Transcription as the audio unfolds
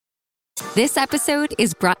This episode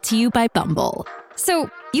is brought to you by Bumble.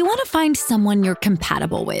 So, you want to find someone you're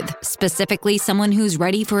compatible with, specifically someone who's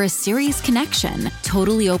ready for a serious connection,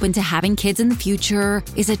 totally open to having kids in the future,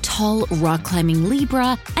 is a tall, rock-climbing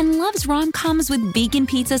Libra, and loves rom-coms with vegan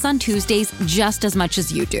pizzas on Tuesdays just as much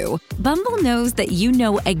as you do. Bumble knows that you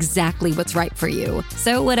know exactly what's right for you.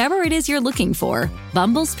 So whatever it is you're looking for,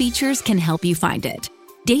 Bumble's features can help you find it.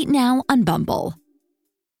 Date now on Bumble.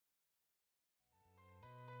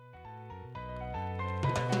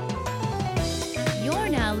 You're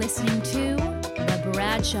now listening to The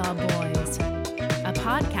Bradshaw Boys, a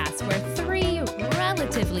podcast where three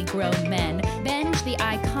relatively grown men binge the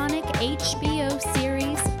iconic HBO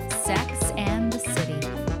series Sex and the City.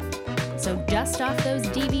 So dust off those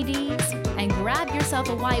DVDs and grab yourself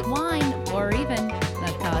a white wine or even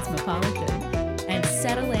a Cosmopolitan and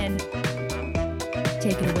settle in.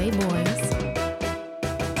 Take it away, boys.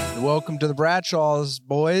 Welcome to the Bradshaws,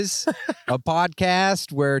 boys, a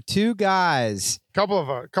podcast where two guys, a couple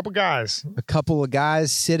of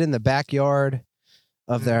guys sit in the backyard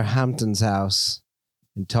of their Hamptons house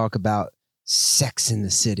and talk about Sex in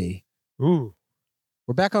the City. Ooh,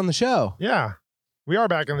 we're back on the show. Yeah, we are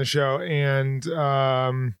back on the show, and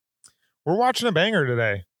we're watching a banger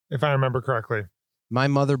today, if I remember correctly. My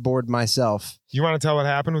motherboard myself. You want to tell what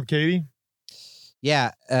happened with Katie?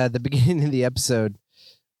 Yeah, the beginning of the episode.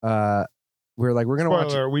 We were like, we're gonna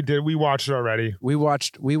Spoiler, watch it. We watched it already. We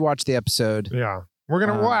watched the episode. Yeah.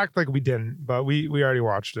 We'll act like we didn't, but we already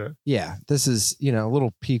watched it. Yeah. This is, a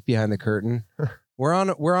little peek behind the curtain. we're on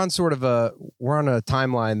a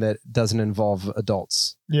timeline that doesn't involve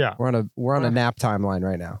adults. Yeah. We're on a nap timeline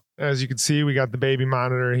right now. As you can see, we got the baby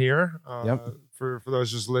monitor here. Yep. For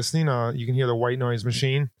those just listening, you can hear the white noise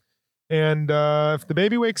machine. And if the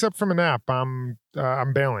baby wakes up from a nap, I'm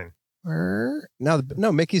bailing.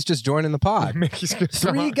 No, Mickey's just joining the pod. Mickey's gonna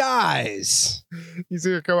three guys. He's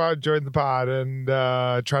gonna come out and join the pod and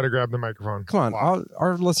try to grab the microphone. Come on, wow.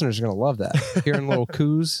 Our listeners are gonna love that. Hearing little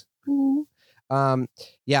coos.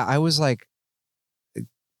 Yeah, I was like,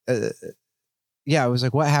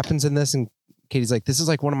 what happens in this? And Katie's like, this is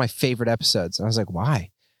like one of my favorite episodes. And I was like, why?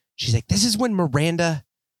 She's like, this is when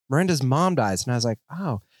Miranda's mom dies. And I was like,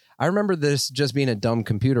 oh, I remember this just being a dumb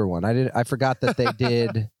computer one. I forgot that they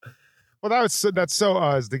did. Well, that's so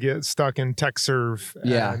us to get stuck in TechServe.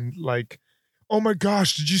 Yeah. And like, oh my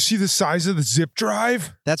gosh, did you see the size of the zip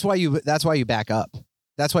drive? That's why you back up.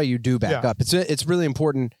 That's why you do back up. It's really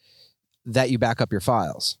important that you back up your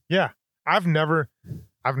files. Yeah. I've never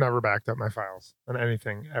backed up my files on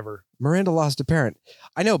anything ever. Miranda lost a parent.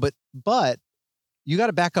 I know, but you got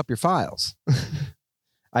to back up your files.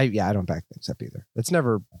 I don't back things up either. It's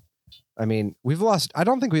never. I mean, I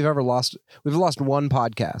don't think we've lost one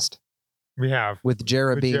podcast. We have. With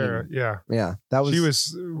Jara Bean. Yeah. Yeah. She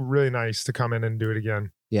was really nice to come in and do it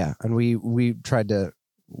again. Yeah. And we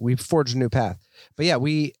forged a new path. But yeah,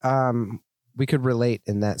 we could relate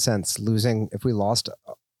in that sense, if we lost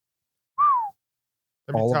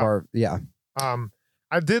all of our, yeah.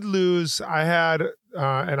 I did lose. I had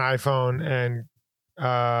an iPhone, and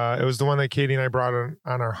it was the one that Katie and I brought on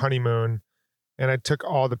our honeymoon. And I took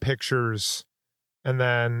all the pictures, and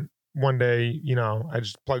then one day, I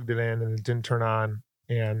just plugged it in and it didn't turn on,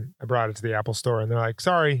 and I brought it to the Apple store, and they're like,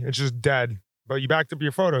 sorry, it's just dead, but you backed up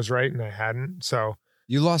your photos, right? And I hadn't. So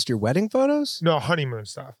you lost your wedding photos? No, honeymoon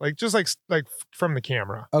stuff. Like from the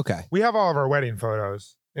camera. Okay. We have all of our wedding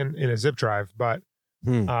photos in a zip drive, but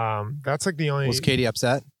that's like the only. Was Katie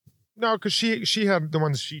upset? No, because she had the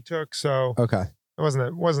ones she took. So okay. It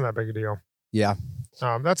wasn't that big a deal. Yeah.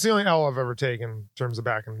 That's the only L I've ever taken in terms of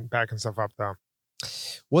backing stuff up, though.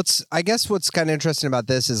 What's kind of interesting about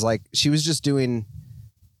this is like she was just doing.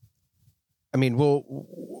 I mean,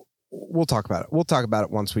 we'll talk about it. We'll talk about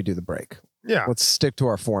it once we do the break. Yeah. Let's stick to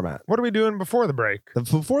our format. What are we doing before the break?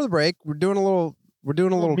 Before the break, we're doing a little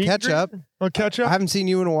catch up. I haven't seen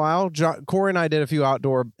you in a while. Corey and I did a few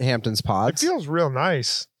outdoor Hamptons pods. It feels real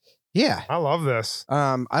nice. Yeah. I love this.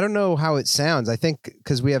 I don't know how it sounds. I think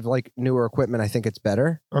because we have like newer equipment, I think it's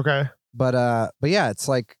better. Okay. But yeah, it's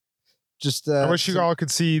like just. I wish you all could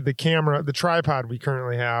see the camera, the tripod we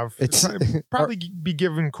currently have. It's probably be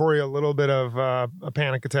giving Corey a little bit of a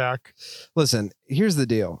panic attack. Listen, here's the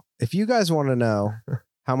deal. If you guys want to know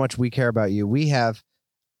how much we care about you, we have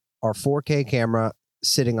our 4K camera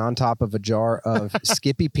sitting on top of a jar of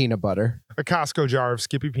Skippy peanut butter. A Costco jar of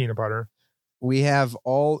Skippy peanut butter. We have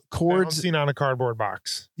all cords balancing on a cardboard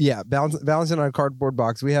box. Yeah, balancing on a cardboard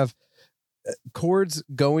box. We have cords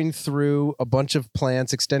going through a bunch of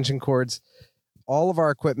plants, extension cords, all of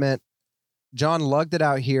our equipment. John lugged it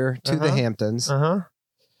out here to the Hamptons.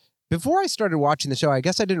 before I started watching the show, I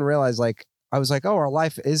guess I didn't realize, like, I was like, oh, our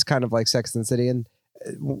life is kind of like Sex and the City. And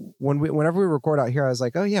whenever we record out here, I was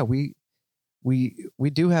like, oh yeah, we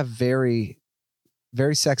do have very,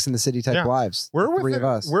 very Sex and the City type lives. We're three of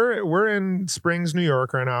us. We're in Springs, New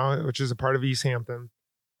York right now, which is a part of East Hampton,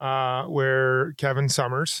 where Kevin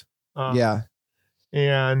Summers.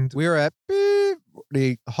 And we're at we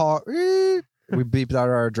beeped out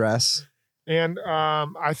our address. And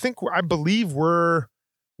I believe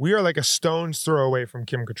we are like a stone's throw away from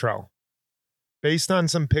Kim Cattrall. Based on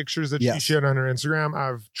some pictures that she shared on her Instagram,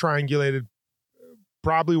 I've triangulated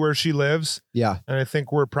probably where she lives. Yeah. And I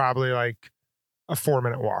think we're probably like a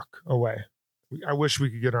 4-minute walk away. I wish we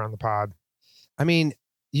could get her on the pod. I mean,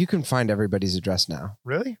 you can find everybody's address now.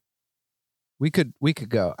 Really? We could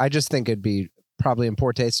go. I just think it'd be probably in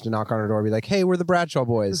poor taste to knock on her door and be like, hey, we're the Bradshaw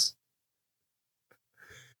boys.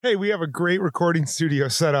 Hey, we have a great recording studio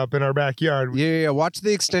set up in our backyard. Yeah. Watch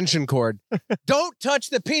the extension cord. Don't touch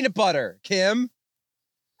the peanut butter, Kim.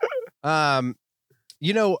 Sarah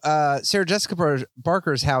Jessica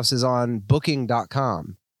Barker's house is on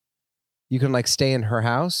booking.com. You can like stay in her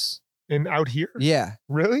house. And out here? Yeah.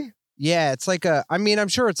 Really? Yeah. It's like I'm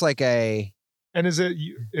sure it's like a. And is it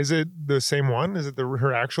the same one? Is it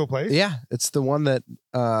her actual place? Yeah. It's the one that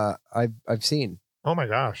I've seen. Oh my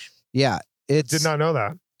gosh. Yeah. Did not know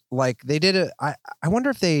that. Like they did I wonder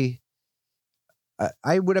if they,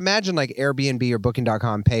 I would imagine like Airbnb or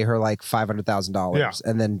booking.com pay her like $500,000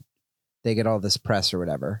 and then they get all this press or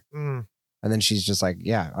whatever. Mm. And then she's just like,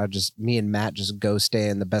 yeah, me and Matt just go stay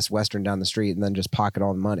in the Best Western down the street and then just pocket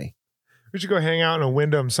all the money. We should go hang out in a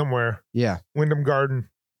Wyndham somewhere. Yeah. Wyndham Garden.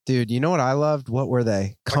 Dude, you know what I loved? What were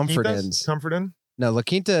they? Comfort Inns. Comfort Inn? No, La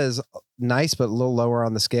Quinta is nice, but a little lower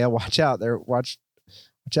on the scale. Watch out. Watch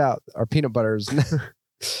out. Our peanut butters.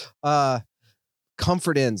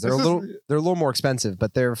 Comfort Inns. They're a little more expensive,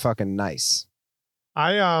 but they're fucking nice.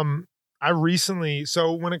 I recently,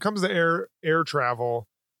 so when it comes to air travel,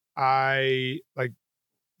 I like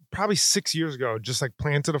probably 6 years ago just like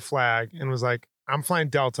planted a flag and was like, I'm flying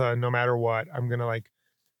Delta no matter what. I'm gonna like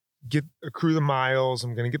accrue the miles.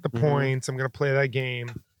 I'm gonna get the points. I'm gonna play that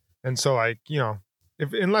game. And so like, you know,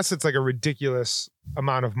 unless it's like a ridiculous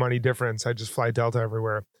amount of money difference, I just fly Delta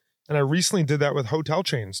everywhere. And I recently did that with hotel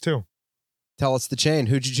chains too. Tell us the chain.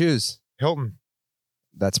 Who'd you choose? Hilton.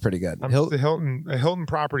 That's pretty good. I'm a Hilton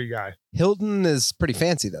property guy. Hilton is pretty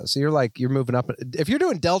fancy though. So you're moving up. If you're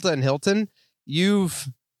doing Delta and Hilton, you've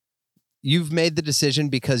made the decision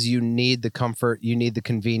because you need the comfort, you need the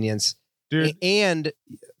convenience. Dude, and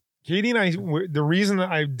Katie and I, the reason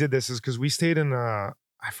that I did this is because we stayed in I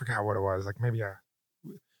forgot what it was, like maybe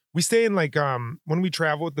we stay in like when we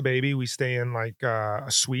travel with the baby, we stay in like a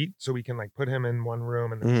suite so we can like put him in one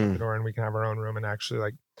room and then shut the door and we can have our own room and actually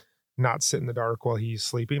like not sit in the dark while he's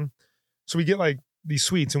sleeping. So we get like these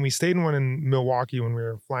suites, and we stayed in one in Milwaukee when we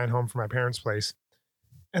were flying home from my parents' place.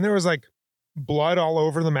 And there was like blood all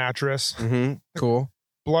over the mattress. Cool.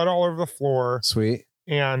 Blood all over the floor. Sweet.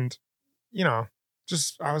 And, you know,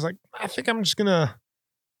 I was like, I think I'm just going to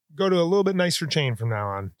go to a little bit nicer chain from now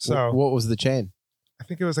on. So what was the chain? I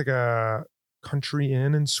think it was like a Country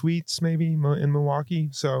Inn and Suites maybe in Milwaukee.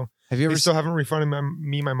 So they still haven't refunded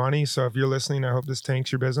me my money. So if you're listening, I hope this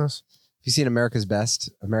tanks your business. Have you seen America's Best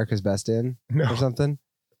Inn or something?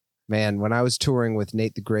 Man, when I was touring with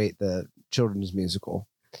Nate the Great, the children's musical,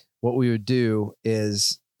 what we would do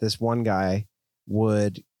is this one guy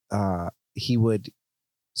would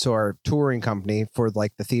so our touring company for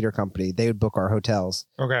like the theater company, they would book our hotels.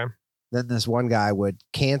 Okay. Then this one guy would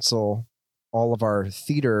cancel all of our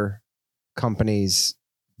theater company's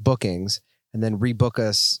bookings and then rebook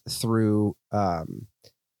us through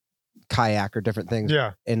kayak or different things.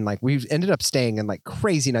 Yeah. And like we ended up staying in like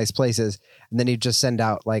crazy nice places. And then he'd just send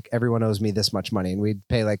out like, everyone owes me this much money. And we'd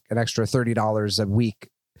pay like an extra $30 a week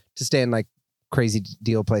to stay in like crazy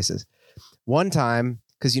deal places. One time,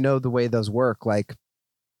 because you know the way those work, like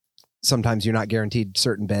sometimes you're not guaranteed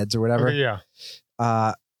certain beds or whatever. Okay,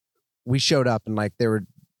 yeah. We showed up and like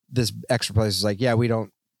this extra place was like, yeah,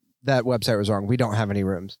 that website was wrong. We don't have any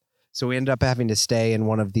rooms. So we ended up having to stay in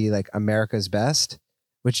one of the like America's Best,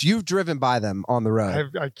 which you've driven by them on the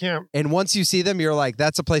road. I can't. And once you see them, you're like,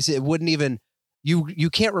 that's a place it wouldn't even, you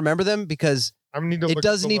can't remember them because it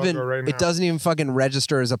doesn't even fucking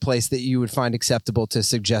register as a place that you would find acceptable to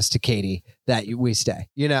suggest to Katie that we stay,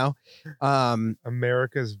 you know?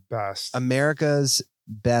 America's Best,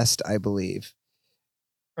 I believe.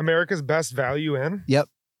 America's Best Value Inn. Yep.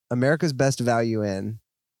 America's Best Value Inn.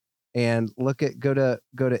 And go to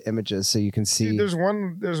images so you can see. Dude,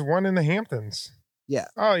 there's one in the Hamptons. Yeah.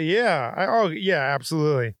 Oh yeah. Yeah,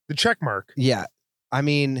 absolutely. The check mark. Yeah. I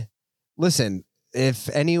mean, listen, if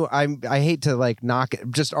any, I hate to like knock it.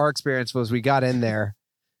 Just our experience was we got in there.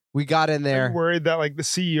 We got in there. I'm worried that like the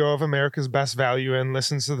CEO of America's Best Value Inn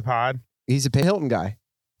listens to the pod. He's a Hilton guy.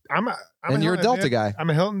 And you're a Delta guy. I'm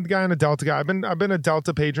a Hilton guy and a Delta guy. I've been a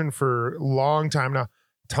Delta patron for a long time now.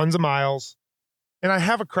 Tons of miles. And I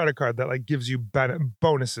have a credit card that like gives you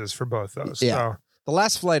bonuses for both those. Yeah. So. The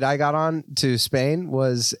last flight I got on to Spain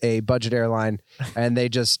was a budget airline, and they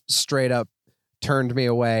just straight up turned me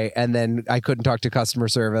away, and then I couldn't talk to customer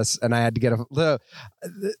service, and I had to get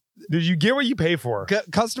Did you get what you pay for?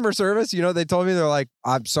 Customer service, you know, they told me, they're like,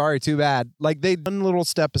 I'm sorry, too bad. Like, they done a little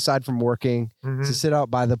step aside from working to sit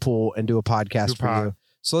out by the pool and do a podcast for you.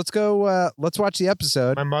 So let's go, let's watch the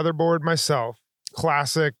episode. My motherboard myself.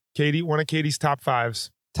 Classic. Katie, one of Katie's top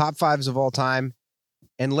fives. Top fives of all time.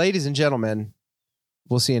 And ladies and gentlemen,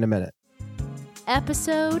 we'll see you in a minute.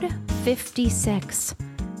 Episode 56.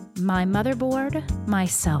 My motherboard,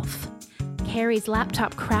 myself. Carrie's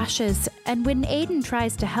laptop crashes, and when Aiden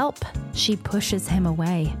tries to help, she pushes him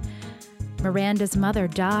away. Miranda's mother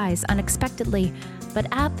dies unexpectedly, but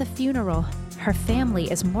at the funeral, her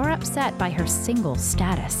family is more upset by her single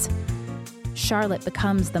status. Charlotte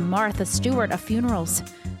becomes the Martha Stewart of funerals,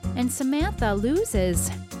 and Samantha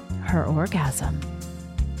loses her orgasm.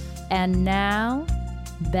 And now,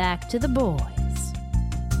 back to the boys.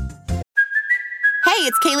 Hey,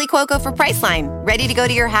 it's Kaylee Cuoco for Priceline. Ready to go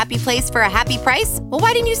to your happy place for a happy price? Well,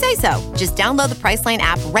 why didn't you say so? Just download the Priceline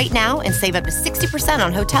app right now and save up to 60%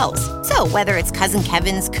 on hotels. So whether it's Cousin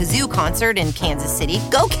Kevin's Kazoo Concert in Kansas City,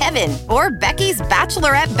 go Kevin, or Becky's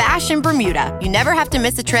Bachelorette Bash in Bermuda, you never have to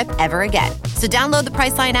miss a trip ever again. So download the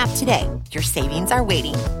Priceline app today. Your savings are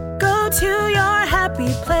waiting. Go to your happy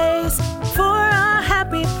place for a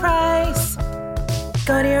happy price.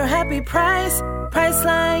 Go to your happy price,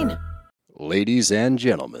 Priceline. Ladies and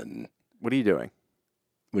gentlemen. What are you doing?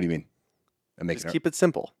 What do you mean? Just keep it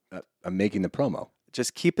simple. I'm making the promo.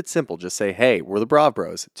 Just keep it simple. Just say, hey, we're the Brav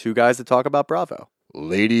Bros. Two guys that talk about Bravo.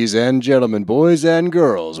 Ladies and gentlemen, boys and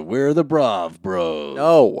girls, we're the Brav Bros.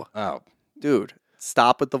 No. Oh. Dude,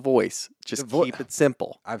 stop with the voice. Just keep it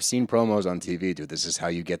simple. I've seen promos on TV, dude. This is how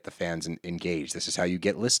you get the fans engaged. This is how you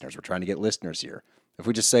get listeners. We're trying to get listeners here. If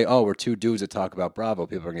we just say, oh, we're two dudes that talk about Bravo,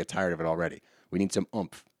 people are going to get tired of it already. We need some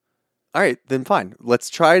oomph. All right, then fine. Let's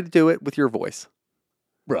try to do it with your voice.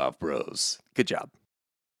 Brav Bros. Good job.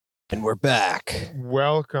 And we're back.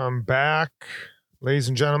 Welcome back, ladies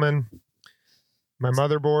and gentlemen. My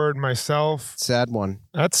motherboard, myself. Sad one.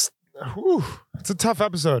 That's a tough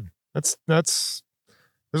episode. That's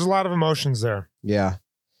there's a lot of emotions there. Yeah.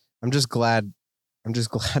 I'm just glad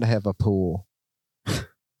I have a pool.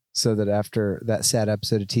 So that after that sad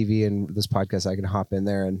episode of TV and this podcast, I can hop in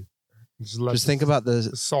there and just think about the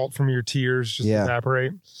salt from your tears just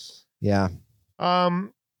evaporate. Yeah.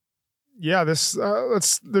 Yeah, there's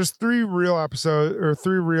 3 real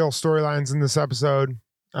storylines in this episode.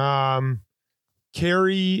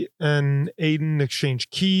 Carrie and Aiden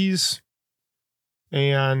exchange keys,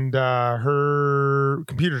 and her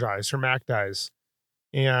computer dies, her Mac dies,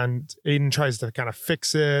 and Aiden tries to kind of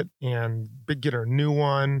fix it and get her a new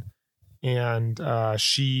one, and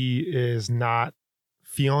she is not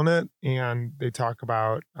feeling it, and they talk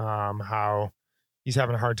about how he's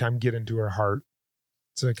having a hard time getting to her heart.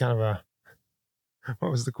 It's a kind of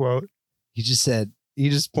what was the quote? He just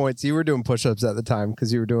points. You were doing push-ups at the time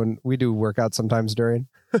because we do workouts sometimes during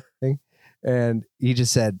thing. And he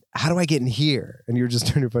just said, how do I get in here? And you were just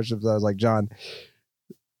doing your push-ups. I was like, John,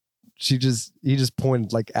 he just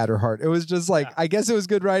pointed like at her heart. It was just like, I guess it was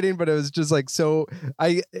good writing, but it was just like,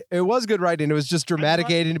 it was good writing. It was just dramatic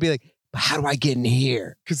Aiden to be like, how do I get in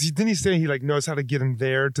here? Because didn't he say he like knows how to get in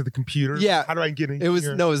there to the computer? Yeah. How do I get in here?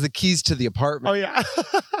 It was the keys to the apartment. Oh yeah.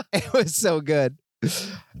 It was so good.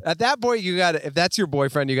 At that point, if that's your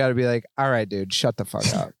boyfriend, you gotta be like, all right, dude, shut the fuck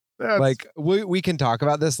up. Like we can talk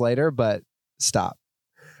about this later, but stop.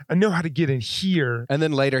 I know how to get in here. And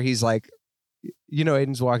then later he's like,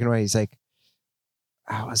 Aiden's walking away. He's like,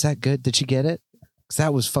 oh, is that good? Did she get it? Because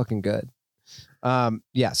that was fucking good.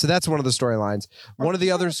 Yeah, so that's one of the storylines. One of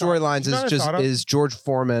the other storylines is George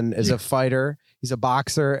Foreman is a fighter. He's a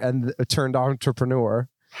boxer and a turned entrepreneur.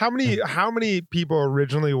 How many people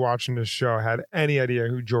originally watching this show had any idea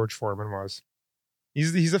who George Foreman was?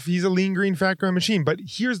 He's a lean green fat growing machine. But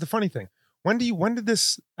here's the funny thing: when did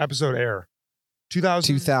this episode air?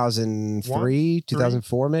 2003,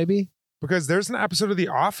 2004, maybe. Because there's an episode of The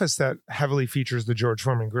Office that heavily features the George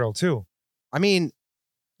Foreman grill too. I mean,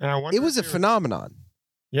 it was a phenomenon.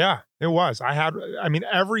 Yeah, it was.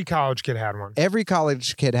 Every college kid had one. Every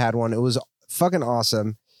college kid had one. It was fucking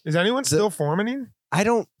awesome. Is anyone still foremanning?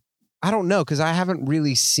 I don't know, because I haven't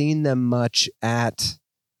really seen them much at.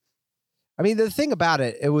 I mean, the thing about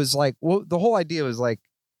it, it was like, well, the whole idea was like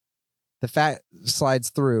the fat slides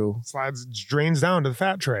through. Drains down to the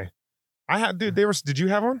fat tray. Did you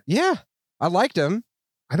have one? Yeah, I liked them.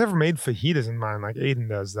 I never made fajitas in mine like Aiden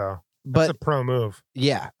does, though. But that's a pro move.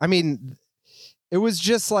 Yeah, I mean, it was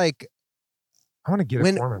just like I want to get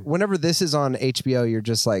it for him. Whenever this is on HBO, you're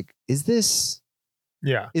just like, is this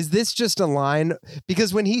just a line?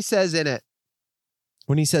 Because when he says in it,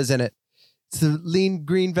 it's the lean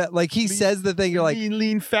green fat, like he says the thing, you're like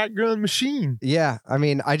lean fat growing machine. Yeah, I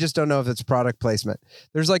mean, I just don't know if it's product placement.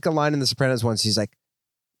 There's like a line in The Sopranos once. He's like,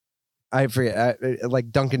 I forget,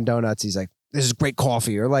 like Dunkin' Donuts. He's like, this is great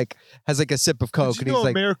coffee, or like has like a sip of Coke, Did you and he's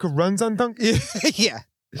like, America runs on Dunkin'. Yeah.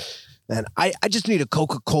 Man, I just need a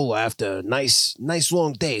Coca-Cola after a nice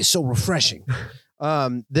long day. It's so refreshing.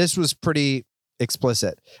 This was pretty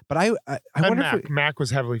explicit, but I wonder if Mac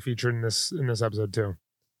was heavily featured in this episode too.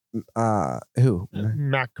 Who?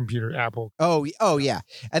 Mac computer, Apple. Oh yeah.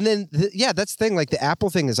 And then that's the thing. Like the Apple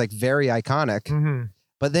thing is like very iconic, Mm-hmm.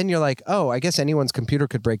 but then you're like, oh, I guess anyone's computer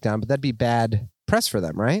could break down, but that'd be bad press for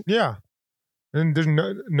them, right? Yeah, and there's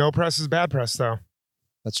no press is bad press though.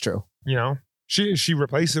 That's true. You know, she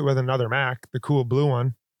replaced it with another Mac, the cool blue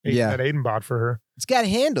one. That Aiden bought for her. It's got a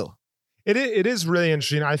handle. It is really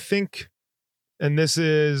interesting. I think, and this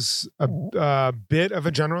is a bit of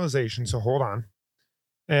a generalization, so hold on.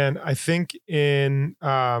 And I think in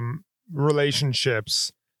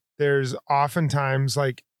relationships, there's oftentimes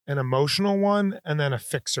like an emotional one and then a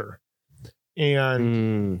fixer.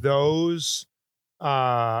 And those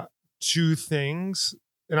two things,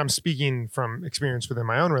 and I'm speaking from experience within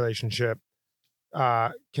my own relationship,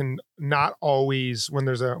 can not always, when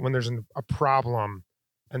there's a problem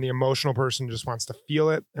and the emotional person just wants to feel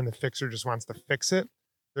it and the fixer just wants to fix it,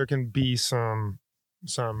 there can be some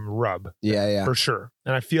rub. Yeah. For sure.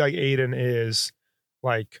 And I feel like Aiden is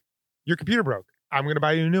like, your computer broke. I'm going to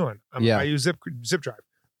buy you a new one. I'm going to buy you a zip drive.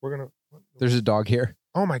 We're going to. There's a dog here.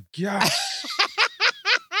 Oh my God.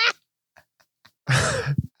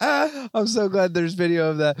 I'm so glad there's video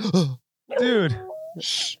of that.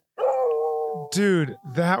 Dude,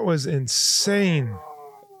 that was insane.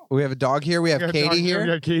 We have a dog here. We have Katie here. We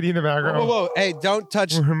got Katie in the background. Whoa. Hey, don't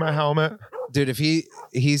touch my helmet. Dude, if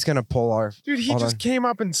he's going to pull our... Dude, he just came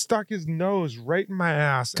up and stuck his nose right in my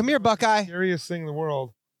ass. Come here, Buckeye. Scariest thing in the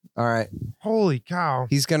world. All right. Holy cow.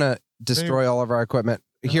 He's going to destroy all of our equipment.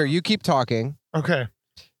 Here, you keep talking. Okay.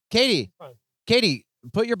 Katie,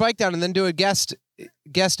 put your bike down and then do a guest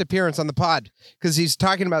appearance on the pod, because he's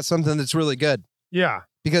talking about something that's really good. Yeah.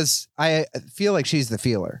 Because I feel like she's the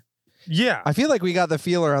feeler. Yeah. I feel like we got the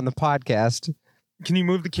feeler on the podcast. Can you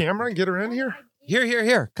move the camera and get her in here?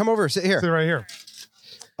 Here. Come over. Sit here. Sit right here.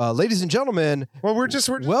 Ladies and gentlemen. Well, we're just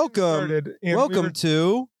welcome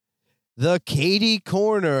to the Katie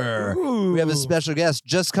Corner. Ooh. We have a special guest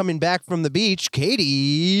just coming back from the beach,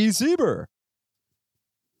 Katie Sieber.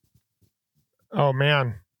 Oh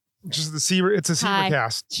man, just the Sieber. It's a Sieber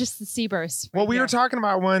cast. Just the Siebers. Well, we were talking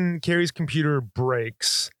about when Carrie's computer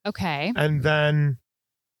breaks. Okay. And then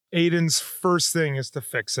Aiden's first thing is to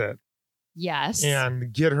fix it. Yes.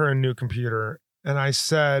 And get her a new computer. And I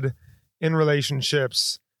said, in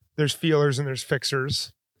relationships, there's feelers and there's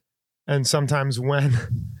fixers. And sometimes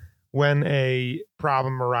when a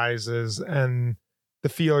problem arises and the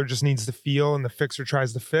feeler just needs to feel and the fixer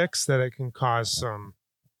tries to fix, that it can cause some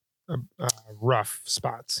rough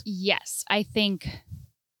spots. Yes, I think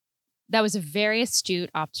that was a very astute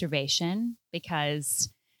observation, because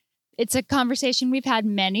it's a conversation we've had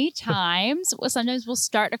many times. Sometimes we'll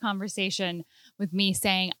start a conversation with me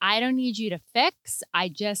saying, I don't need you to fix. I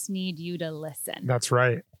just need you to listen. That's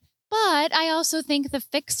right. But I also think the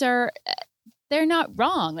fixer, they're not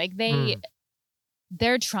wrong. Like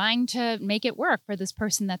they're trying to make it work for this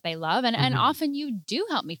person that they love. And often you do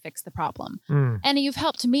help me fix the problem. And you've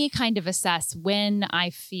helped me kind of assess when I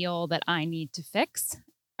feel that I need to fix,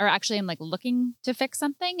 or actually I'm like looking to fix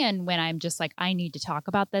something. And when I'm just like, I need to talk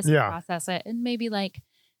about this and process it and maybe like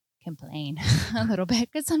complain a little bit,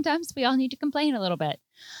 because sometimes we all need to complain a little bit.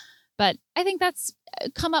 But I think that's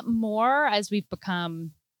come up more as we've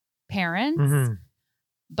become parents.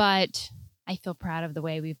 But I feel proud of the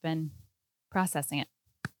way we've been processing it.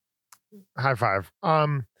 High five.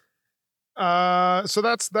 So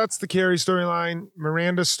that's the Carrie storyline.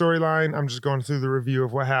 Miranda's storyline, I'm just going through the review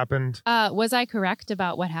of what happened. Was I correct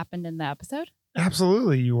about what happened in the episode?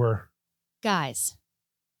 Absolutely, you were. Guys,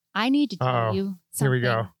 I need to tell you something. Here we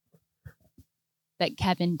go. That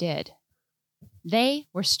Kevin did. They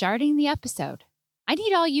were starting the episode. I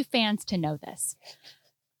need all you fans to know this.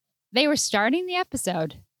 They were starting the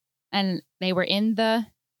episode and they were in the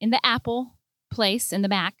Apple place, in the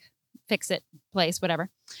Mac Fix-It place, whatever,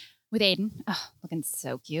 with Aiden. Oh, looking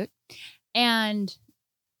so cute. And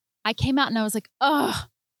I came out and I was like, oh,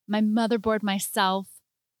 my motherboard myself,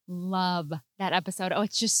 love that episode. Oh,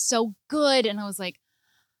 it's just so good. And I was like,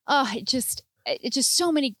 oh, it's just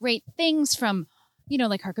so many great things from,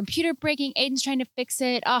 like her computer breaking, Aiden's trying to fix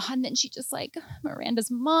it. Oh, and then she just like, Miranda's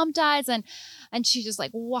mom dies and she just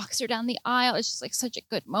like walks her down the aisle. It's just like such a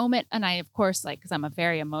good moment. And I, of course, like, cause I'm a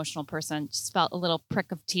very emotional person, just felt a little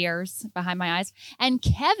prick of tears behind my eyes. And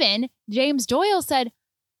Kevin, James Doyle, said,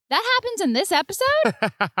 that happens in this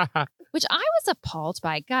episode, which I was appalled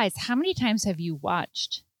by. Guys, how many times have you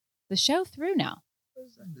watched the show through now?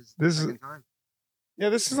 This is time. Yeah,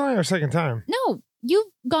 this is only our second time. No, you've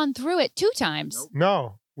gone through it 2 times.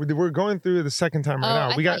 No, we're going through the second time right now.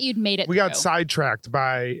 I thought you'd made it. We got sidetracked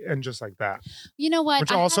and just like that. You know what?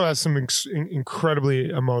 Which also has some incredibly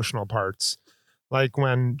emotional parts, like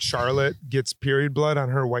when Charlotte gets period blood on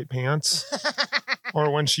her white pants, or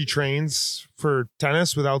when she trains for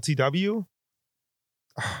tennis with LTW.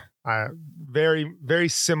 Very, very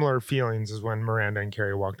similar feelings as when Miranda and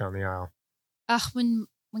Carrie walk down the aisle. When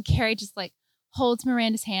Carrie just like holds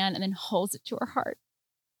Miranda's hand and then holds it to her heart.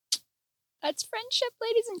 That's friendship,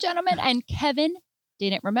 ladies and gentlemen. And Kevin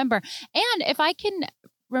didn't remember. And if I can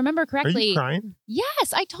remember correctly. Are you crying?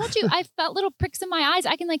 Yes, I told you. I felt little pricks in my eyes.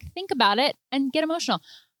 I can like think about it and get emotional.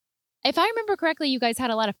 If I remember correctly, you guys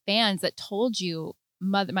had a lot of fans that told you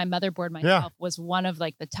my motherboard myself was one of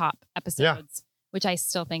like the top episodes, which I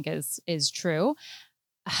still think is true.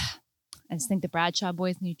 I just think the Bradshaw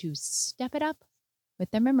boys need to step it up with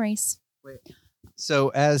their memories. Wait. So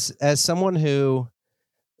as someone who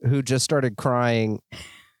just started crying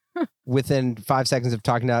within 5 seconds of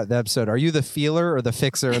talking about the episode, are you the feeler or the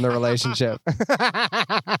fixer in the relationship?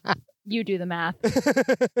 You do the math.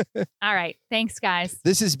 All right. Thanks, guys.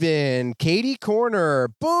 This has been Katie Corner.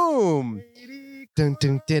 Boom. Dun,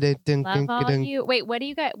 dun, dun, dun, dun, Love dun, all dun. of you. Wait, what do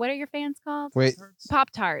you got? What are your fans called? Wait.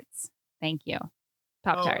 Pop-Tarts. Thank you.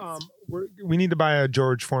 Pop-Tarts. We need to buy a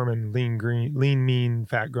George Foreman lean, mean,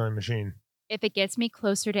 fat growing machine. If it gets me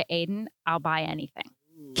closer to Aiden, I'll buy anything.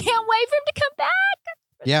 Can't wait for him to come back.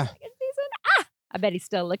 Yeah. Season. I bet he's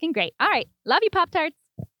still looking great. All right. Love you, Pop-Tarts.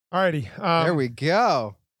 Alrighty. There we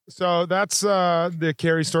go. So that's the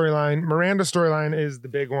Carrie storyline. Miranda storyline is the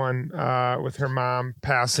big one with her mom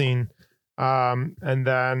passing. And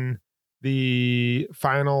then the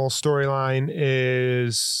final storyline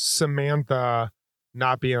is Samantha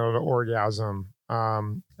not being able to orgasm.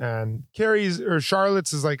 And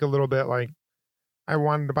Charlotte's is like a little bit like, I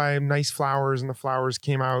wanted to buy nice flowers and the flowers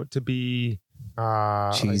came out to be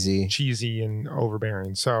cheesy and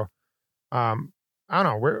overbearing. So I don't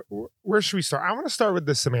know, where should we start? I want to start with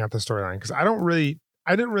the Samantha storyline because I didn't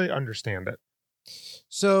really understand it.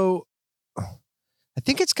 So I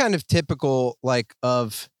think it's kind of typical, like,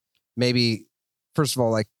 of maybe, first of all,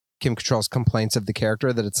 like Kim Cattrall's complaints of the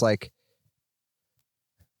character, that it's like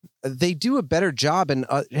they do a better job. And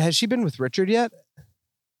has she been with Richard yet?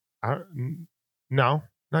 No,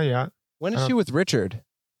 not yet. When is she with Richard?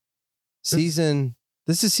 This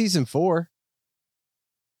is season 4.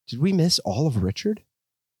 Did we miss all of Richard?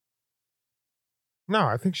 No,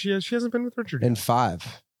 I think she hasn't been with Richard In yet.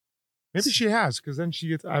 5. Maybe she has, because then she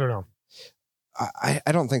gets, I don't know. I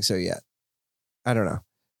don't think so yet. I don't know.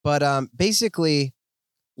 But basically,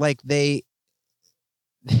 like they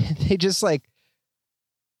just like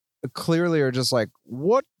clearly are just like,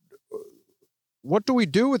 what do we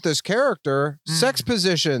do with this character? Sex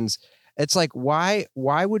positions. It's like, why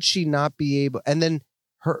would she not be able? And then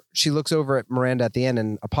she looks over at Miranda at the end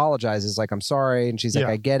and apologizes, like, I'm sorry. And she's like,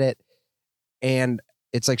 I get it. And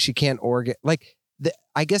it's like, she can't like,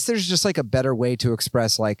 I guess there's just like a better way to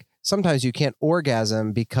express, like, sometimes you can't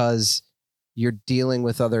orgasm because you're dealing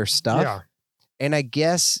with other stuff. Yeah. And I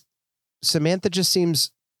guess Samantha just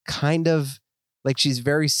seems kind of like she's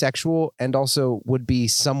very sexual and also would be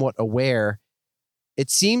somewhat aware.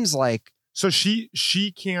 It seems like. So she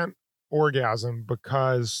can't orgasm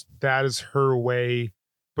because that is her way,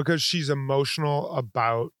 because she's emotional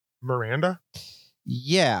about Miranda.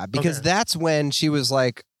 Yeah, because that's when she was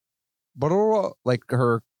like, like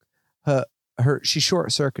her she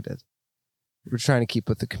short circuited. We're trying to keep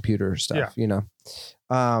with the computer stuff, you know.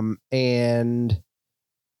 And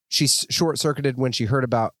she short circuited when she heard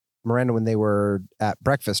about Miranda when they were at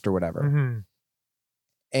breakfast or whatever. Mm-hmm.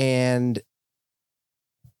 And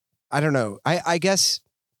I don't know. I guess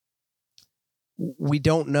we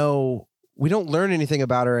don't know. We don't learn anything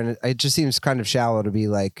about her, and it just seems kind of shallow to be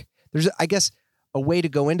like. There's, I guess, a way to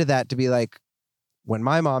go into that to be like, when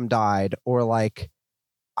my mom died, or like,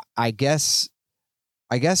 I guess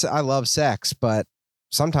I love sex, but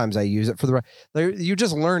sometimes I use it for you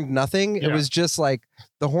just learned nothing. Yeah. It was just like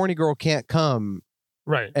the horny girl can't come.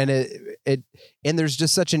 Right. And and there's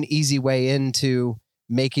just such an easy way into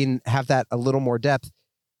have that a little more depth.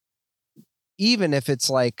 Even if it's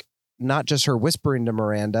like not just her whispering to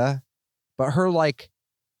Miranda, but her like,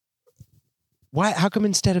 why? How come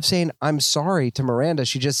instead of saying I'm sorry to Miranda,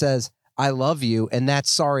 she just says I love you, and that's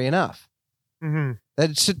sorry enough? Mm-hmm.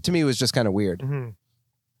 That to me was just kind of weird. Mm-hmm.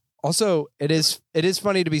 Also, it is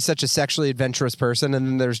funny to be such a sexually adventurous person, and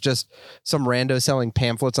then there's just some rando selling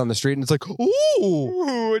pamphlets on the street, and it's like,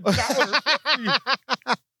 ooh,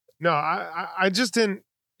 $1.50. No, I just didn't.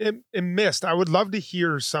 It missed. I would love to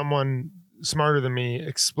hear someone smarter than me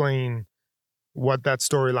explain what that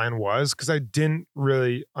storyline was, because I didn't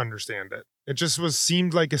really understand it. It just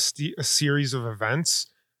seemed like a series of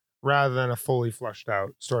events rather than a fully fleshed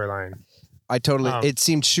out storyline. I totally. It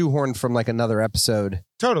seemed shoehorned from like another episode.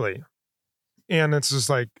 Totally. And it's just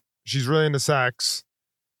like, she's really into sex.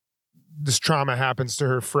 This trauma happens to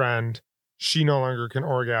her friend. She no longer can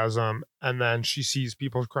orgasm. And then she sees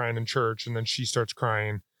people crying in church, and then she starts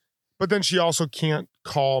crying. But then she also can't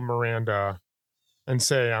call Miranda and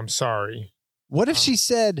say, I'm sorry. What if she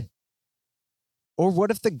said, or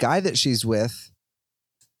what if the guy that she's with,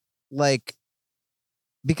 like,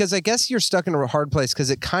 because I guess you're stuck in a hard place, because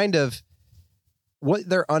it kind of, what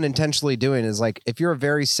they're unintentionally doing is like, if you're a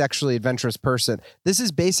very sexually adventurous person, this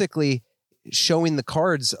is basically showing the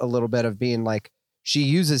cards a little bit of being like, she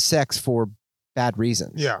uses sex for bad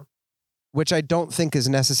reasons. Yeah. Which I don't think is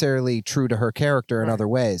necessarily true to her character in other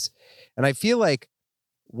ways. And I feel like,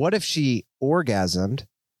 what if she orgasmed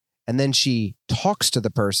and then she talks to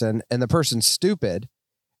the person and the person's stupid,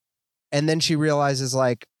 and then she realizes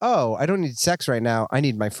like, oh, I don't need sex right now. I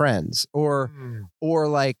need my friends. Or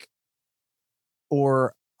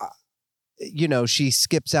you know, she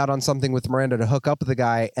skips out on something with Miranda to hook up with the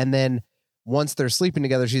guy. And then once they're sleeping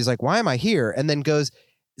together, she's like, why am I here? And then goes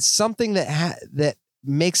something that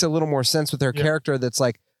makes a little more sense with her character. That's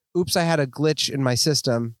like, oops, I had a glitch in my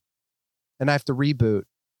system and I have to reboot.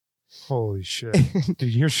 Holy shit.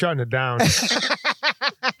 Dude, you're shutting it down.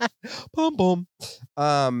 Boom, boom.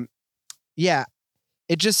 Yeah.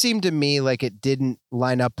 It just seemed to me like it didn't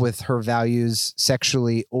line up with her values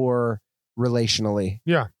sexually or relationally.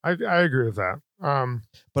 Yeah, I agree with that.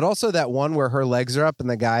 But also that one where her legs are up and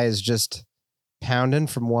the guy is just pounding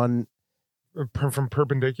from one from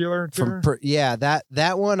perpendicular to her?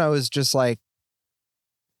 That one I was just like,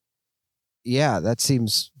 yeah, that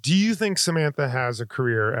seems. Do you think Samantha has a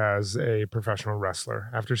career as a professional wrestler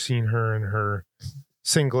after seeing her in her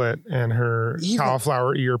singlet and her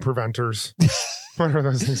cauliflower ear preventers? Whatever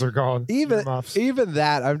those things are called. Even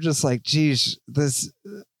that, I'm just like, geez, that's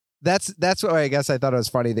why I guess I thought it was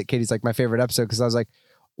funny that Katie's like my favorite episode, because I was like,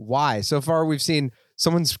 why? So far we've seen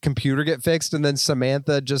someone's computer get fixed, and then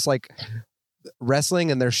Samantha just like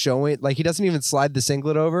wrestling, and they're showing like he doesn't even slide the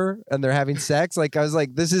singlet over, and they're having sex. Like I was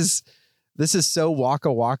like, this is so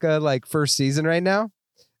Waka Waka like first season right now.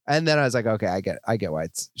 And then I was like, okay, I get why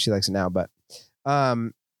she likes it now. But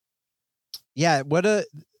yeah,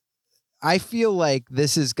 I feel like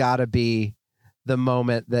this has got to be the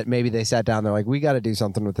moment that maybe they sat down. They're like, we got to do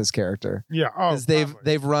something with this character. Yeah. Because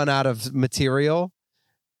they've run out of material.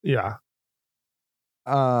 Yeah.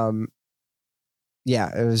 Yeah,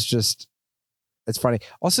 it was just, it's funny.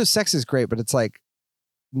 Also, sex is great, but it's like,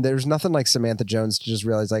 there's nothing like Samantha Jones to just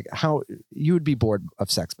realize like how you would be bored of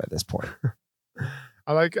sex by this point.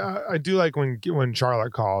 I do like when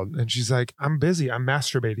Charlotte called and she's like, I'm busy. I'm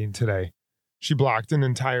masturbating today. She blocked an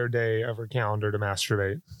entire day of her calendar to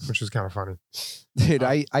masturbate, which was kind of funny. Dude,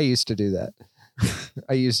 I used to do that.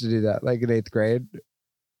 I used to do that like in 8th grade.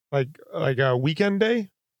 Like a weekend day?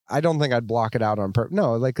 I don't think I'd block it out on purpose.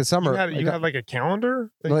 No, like a summer. You had like a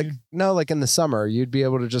calendar? Like in the summer, you'd be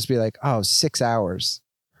able to just be like, oh, 6 hours.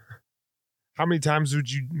 How many times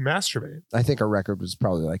would you masturbate? I think our record was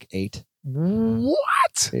probably like 8.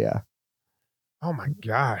 What? Yeah. Oh my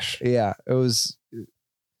gosh. Yeah. It was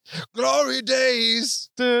glory days.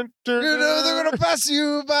 Dun, dun, you know they're going to pass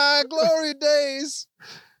you by. Glory days.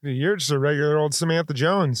 You're just a regular old Samantha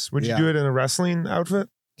Jones. Would you do it in a wrestling outfit?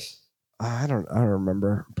 I don't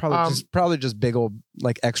remember. Probably just big old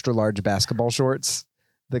like extra large basketball shorts.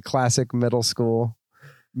 The classic middle school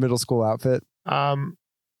outfit.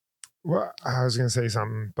 Well, I was gonna say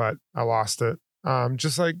something, but I lost it.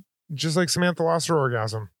 Just like Samantha lost her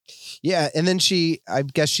orgasm. Yeah, and then I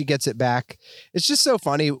guess she gets it back. It's just so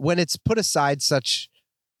funny when it's put aside such.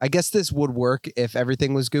 I guess this would work if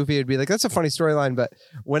everything was goofy. It'd be like, that's a funny storyline, but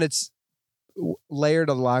when it's layered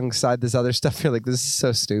alongside this other stuff. You're like, this is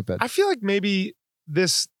so stupid. I feel like maybe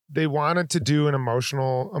they wanted to do an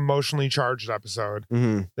emotionally charged episode.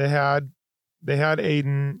 Mm-hmm. They had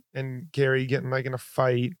Aiden and Carrie getting like in a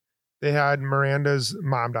fight. They had Miranda's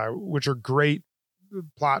mom die, which are great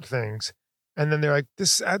plot things. And then they're like,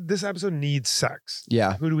 this episode needs sex.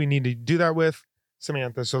 Yeah. Who do we need to do that with?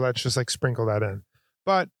 Samantha. So let's just like sprinkle that in.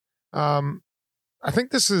 But I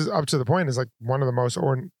think this is up to the point is like one of the most,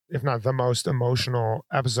 or if not the most emotional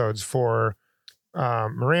episodes for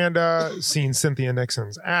Miranda. Seeing Cynthia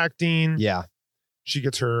Nixon's acting. Yeah. She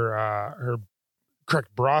gets her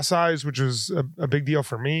correct bra size, which was a big deal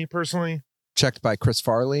for me personally. Checked by Chris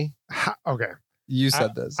Farley. Okay. You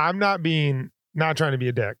said this. I'm not trying to be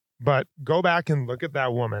a dick, but go back and look at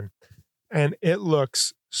that woman and it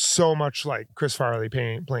looks so much like Chris Farley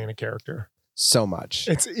playing a character. So much.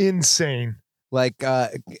 It's insane. Like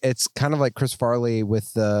it's kind of like Chris Farley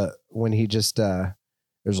with when he just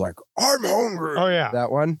was like, I'm hungry. Oh yeah.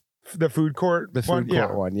 That one. The food court. The food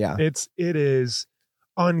court one, yeah. It is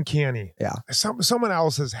uncanny. Yeah. Someone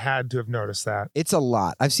else has had to have noticed that. It's a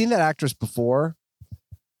lot. I've seen that actress before.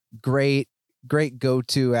 Great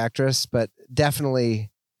go-to actress, but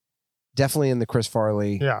definitely in the Chris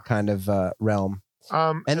Farley kind of realm.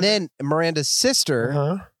 And then Miranda's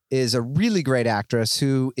sister is a really great actress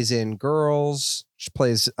who is in Girls. She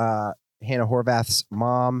plays Hannah Horvath's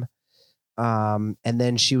mom. And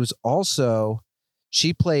then she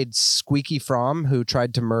played Squeaky Fromm, who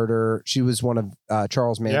tried to murder. She was one of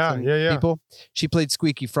Charles Manson people. She played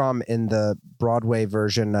Squeaky Fromm in the Broadway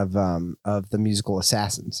version of the musical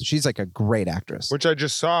Assassins. She's like a great actress. Which I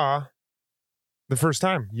just saw the first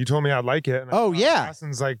time. You told me I'd like it. And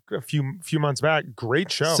Assassins like a few months back.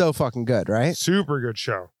 Great show. So fucking good, right? Super good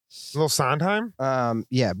show. A little Sondheim.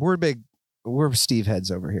 Yeah, we're Steve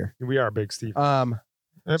heads over here. We are big Steve.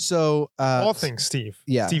 So all things Steve.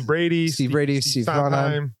 Yeah. Steve Brady, Steve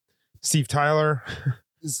Sondheim, Steve Tyler.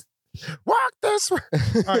 Walk this way.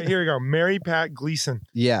 All right, here we go. Mary Pat Gleason.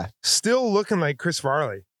 Yeah. Still looking like Chris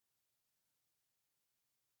Farley.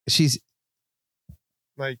 She's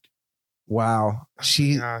like, wow.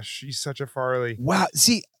 She's such a Farley. Wow.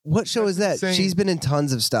 See, what show is that? Insane. She's been in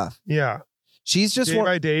tons of stuff. Yeah. She's just Day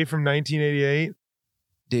by Day from 1988.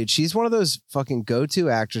 Dude, she's one of those fucking go-to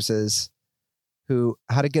actresses who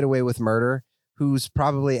How to Get Away with Murder, who's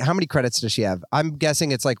probably, how many credits does she have? I'm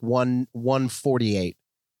guessing it's like 148.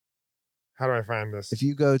 How do I find this? If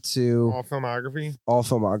you go to all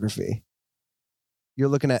filmography, you're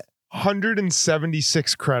looking at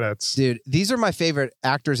 176 credits. Dude, these are my favorite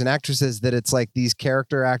actors and actresses that it's like these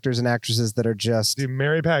character actors and actresses that are just... Dude,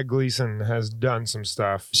 Mary Pat Gleason has done some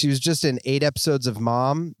stuff. She was just in 8 episodes of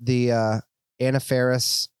Mom, the Anna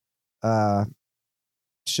Faris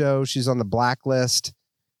show. She's on the Blacklist.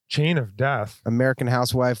 Chain of Death. American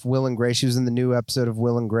Housewife. Will and Grace. She was in the new episode of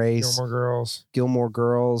Will and Grace. Gilmore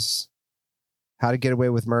Girls. How to Get Away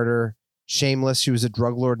with Murder. Shameless. She was a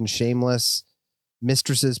drug lord in Shameless.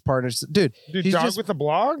 Mistresses, Partners. Dude, Dog with a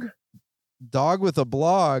Blog? Dog with a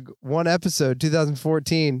Blog. 1 episode,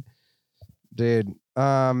 2014. Dude.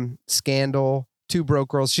 Scandal. 2 Broke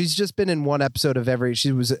Girls. She's just been in 1 episode of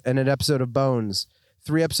she was in an episode of Bones.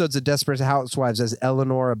 3 episodes of Desperate Housewives as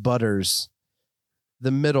Eleanor Butters.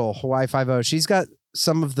 The Middle, Hawaii Five-0. She's got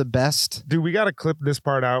some of the best. Dude, we got to clip this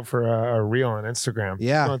part out for a reel on Instagram.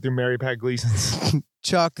 Yeah. Going through Mary Pat Gleason's.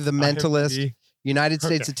 Chuck, The Mentalist, United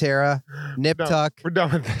States of Terra, Nip Tuck. We're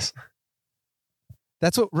done with this.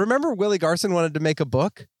 That's what, remember Willie Garson wanted to make a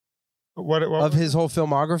book what of his whole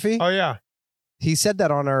filmography? Oh, yeah. He said that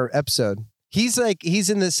on our episode. He's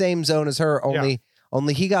in the same zone as her, only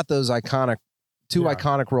he got those iconic, 2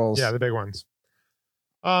 iconic roles. Yeah, the big ones.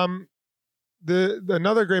 The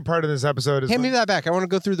another great part of this episode is hand me that back. I want to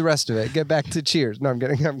go through the rest of it. Get back to Cheers. No, I'm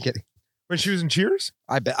kidding. When she was in Cheers?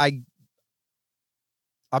 I'll bet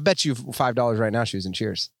you $5 right now she was in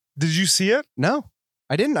Cheers. Did you see it? No,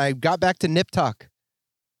 I didn't. I got back to Nip Tuck.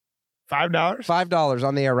 $5? $5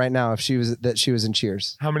 on the air right now if she was in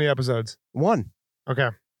Cheers. How many episodes? 1. Okay.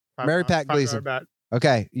 Mary Pat Gleason.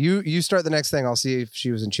 Okay, you start the next thing. I'll see if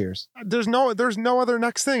she was in Cheers. There's no other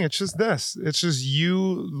next thing. It's just this. It's just you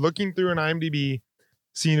looking through an IMDb,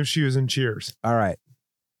 seeing if she was in Cheers. All right.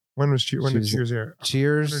 When was Cheers? When did Cheers air?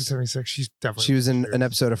 Cheers. 176. She's definitely. She was in an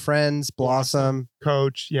episode of Friends, Blossom,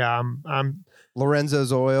 Coach. Yeah, I'm.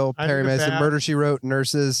 Lorenzo's Oil, Perry Mason, Murder She Wrote,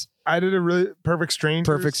 Nurses. I did a really Perfect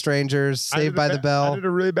Strangers. Saved by the Bell. I did a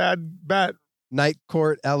really bad bet. Night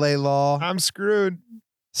Court, L.A. Law. I'm screwed.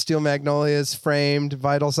 Steel Magnolias, Framed,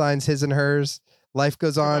 Vital Signs, His and Hers, Life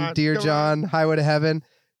Goes On, Dear John, Highway to Heaven,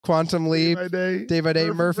 Quantum Leap, Day by Day,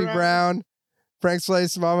 Murphy Brown, Frank's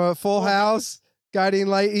Place, Mama, Full House, Guiding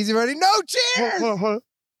Light, Easy Money. No, cheers!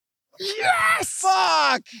 Yes!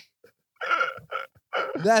 Fuck!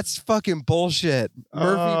 That's fucking bullshit.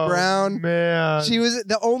 Murphy Brown. Man. She was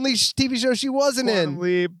the only TV show she wasn't Quantum in.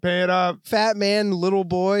 Leap, pay it up. Fat Man, Little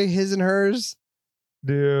Boy, His and Hers.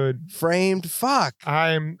 Dude. Framed. Fuck.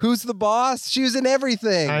 Who's the Boss? She was in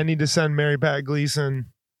everything. I need to send Mary Pat Gleason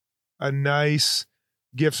a nice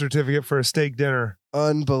gift certificate for a steak dinner.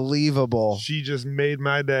 Unbelievable. She just made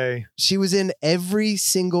my day. She was in every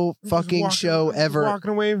single fucking show ever.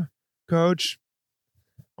 Walking away, Coach.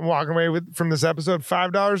 I'm walking away from this episode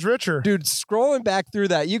 $5 richer. Dude, scrolling back through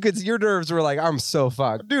that, your nerves were like, I'm so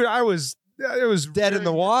fucked. Dude, it was dead in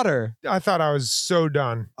the water. I thought I was so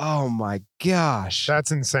done. Oh my gosh.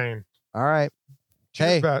 That's insane. All right.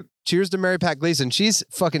 Cheers, hey, cheers to Mary Pat Gleason. She's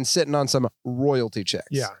fucking sitting on some royalty checks.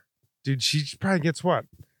 Yeah. Dude, she probably gets what?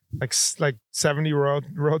 Like 70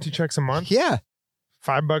 royalty checks a month? Yeah.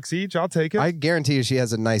 $5 each. I'll take it. I guarantee you she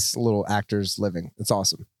has a nice little actor's living. It's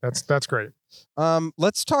awesome. That's great.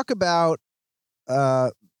 Let's talk about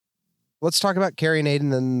Carrie and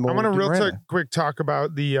Aiden. And I want to quick talk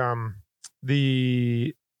about the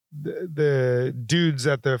dudes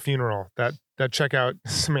at the funeral that check out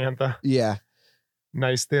Samantha. Yeah.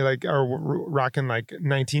 Nice. They like are rocking like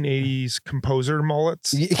 1980s composer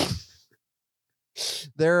mullets.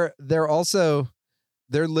 They're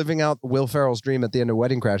living out Will Ferrell's dream at the end of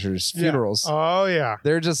Wedding Crashers funerals. Yeah. Oh yeah.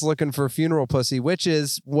 They're just looking for funeral pussy, which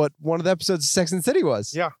is what one of the episodes of Sex and the City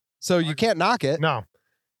was. Yeah. So you can't knock it. No.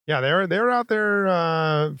 Yeah, they were out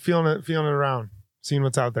there feeling it around, seeing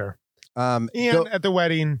what's out there. And at the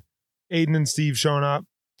wedding, Aiden and Steve showing up.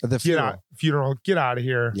 At the funeral. Get out of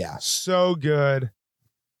here. Yeah. So good.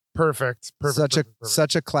 Perfect. Such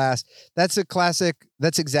a class. That's a classic.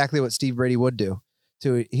 That's exactly what Steve Brady would do.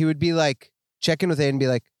 Too. He would be like, check in with Aiden and be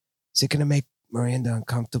like, is it going to make Miranda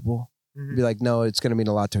uncomfortable? Mm-hmm. Be like, no, it's going to mean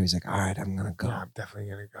a lot to her. He's like, all right, I'm going to go. Yeah, I'm definitely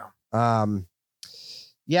going to go.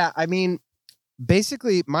 Yeah, I mean,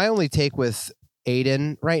 basically my only take with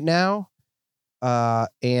Aiden right now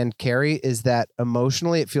and Carrie is that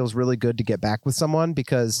emotionally it feels really good to get back with someone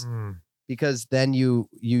because then you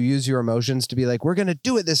use your emotions to be like, we're going to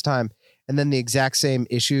do it this time. And then the exact same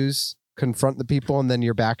issues confront the people and then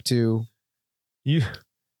you're back to... You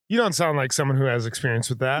don't sound like someone who has experience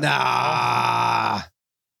with that.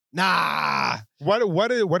 Nah.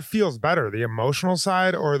 What feels better, the emotional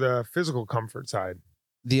side or the physical comfort side?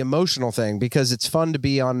 The emotional thing, because it's fun to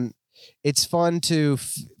be on. It's fun to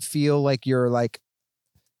feel like you're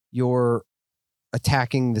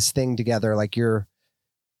attacking this thing together. Like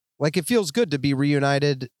it feels good to be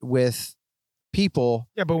reunited with people.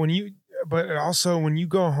 Yeah, but when you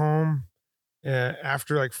go home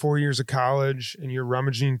after like 4 years of college and you're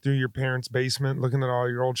rummaging through your parents' basement looking at all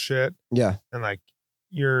your old shit. Yeah. And like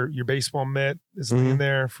your baseball mitt is laying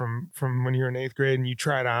there from when you were in 8th grade and you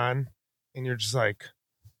try it on and you're just like,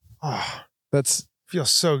 oh, that's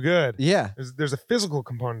feels so good. Yeah. There's a physical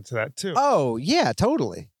component to that too. Oh yeah,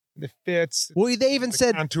 totally. It fits. Well, they even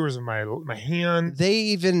said contours of my hand. They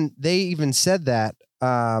even said that.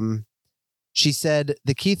 She said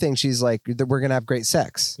the key thing. She's like, we're gonna have great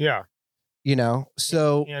sex. Yeah. You know,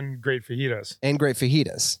 so and great fajitas.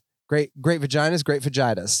 Great vaginas, great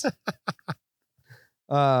vaginas.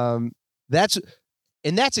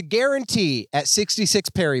 That's a guarantee at 66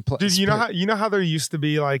 Perry Place. Dude, you know how there used to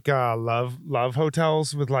be like love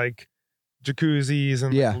hotels with like jacuzzis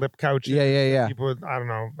and like lip couches. Yeah. People would, I don't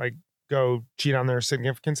know, like go cheat on their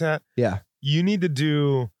significance at. Yeah. You need to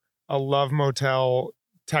do a love motel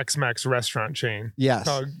Tex-Mex restaurant chain. Yes.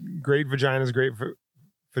 Called Great Vaginas, Great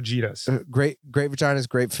Fajitas. Great vaginas,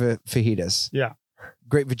 great fajitas. Yeah.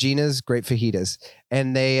 Great vaginas, great fajitas.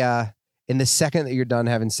 And they in the second that you're done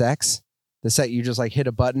having sex, you just like hit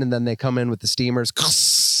a button and then they come in with the steamers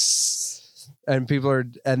and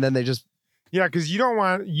then they just. Yeah, because you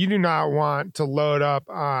do not want to load up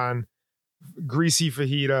on greasy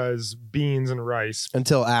fajitas, beans, and rice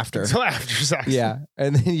until after sex. Yeah,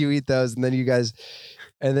 and then you eat those, and then you guys,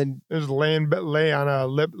 and then just lay on a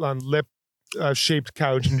lip shaped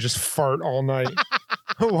couch and just fart all night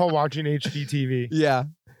while watching HGTV. Yeah,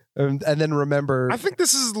 and then remember. I think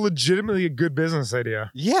this is legitimately a good business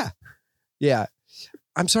idea. Yeah.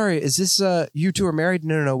 I'm sorry. Is this you two are married?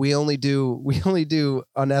 No. We only do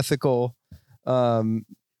unethical.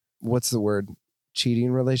 What's the word?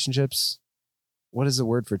 Cheating relationships. What is the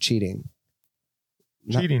word for cheating?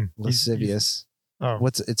 Cheating. Not lascivious.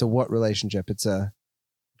 It's a what relationship? It's a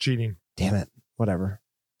cheating. Damn it. Whatever.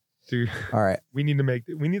 Dude. All right. We need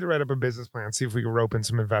to write up a business plan. See if we can rope in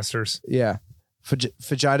some investors. Yeah.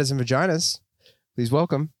 Fajitas and vaginas. Please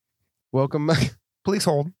welcome Welcome. Please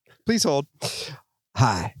hold. Please hold.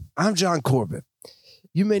 Hi, I'm John Corbett.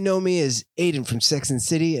 You may know me as Aiden from Sex and the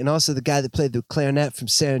City and also the guy that played the clarinet from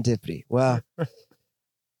Serendipity. Well,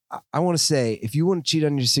 I want to say, if you want to cheat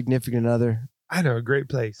on your significant other, I know a great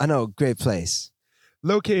place. I know a great place.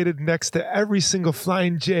 Located next to every single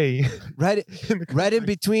Flying J. Right in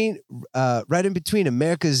between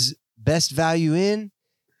America's Best Value Inn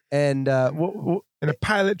and and a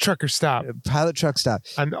Pilot Trucker stop. Pilot Truck Stop.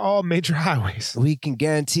 On all major highways. We can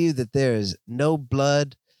guarantee you that there is no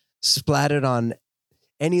blood splattered on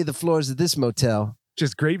any of the floors of this motel.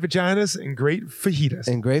 Just great vaginas and great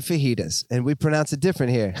fajitas. And we pronounce it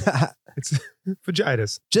different here. It's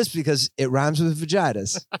vaginas. Just because it rhymes with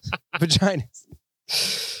vaginas.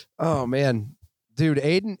 Vaginas. Oh, man. Dude,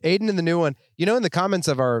 Aiden in the new one. You know, in the comments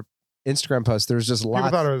of our Instagram post, there was just lots.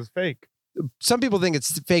 People thought it was fake. Some people think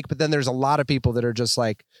it's fake, but then there's a lot of people that are just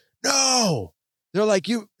like, no. They're like,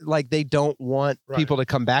 they don't want people to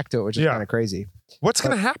come back to it, which is kind of crazy. What's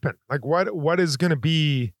going to happen? Like, what is going to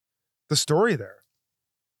be the story there?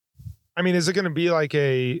 I mean, is it going to be like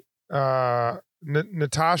a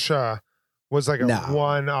Natasha was like a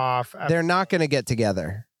one-off? They're not going to get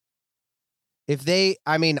together. If they,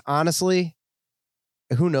 I mean, honestly,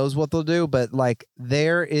 who knows what they'll do? But like,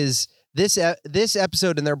 there is this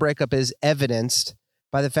episode and their breakup is evidenced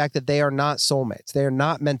by the fact that they are not soulmates. They are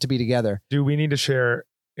not meant to be together. Do we need to share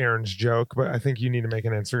Aaron's joke? But I think you need to make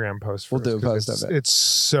an Instagram post. We'll do a post of it. It's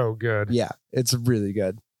so good. Yeah, it's really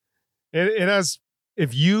good. It has.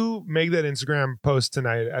 If you make that Instagram post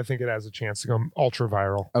tonight, I think it has a chance to go ultra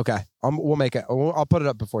viral. Okay, we'll make it. I'll put it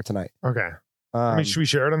up before tonight. Okay. I mean, should we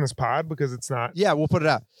share it on this pod because it's not? Yeah, we'll put it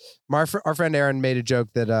up. Our friend Aaron made a joke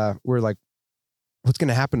that we're like, "What's going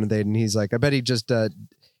to happen today?" And he's like, "I bet he just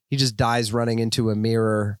dies running into a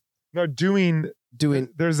mirror." No, doing.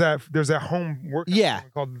 There's that home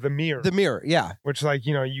workout called the mirror. The mirror, yeah. Which like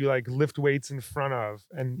you like lift weights in front of,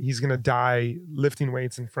 and he's gonna die lifting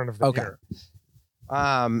weights in front of the mirror.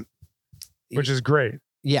 Which is great.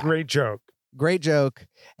 Yeah, great joke. Great joke.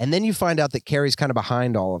 And then you find out that Carrie's kind of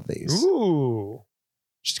behind all of these. Ooh.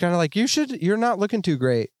 She's kind of like, you're not looking too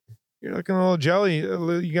great. You're looking a little jelly.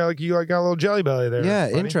 You got a little jelly belly there. Yeah,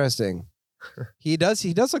 buddy. Interesting. He does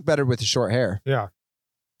look better with his short hair. Yeah.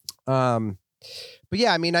 But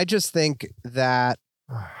yeah, I mean, I just think that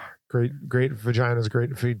great vaginas, great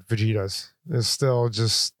Vegetas is still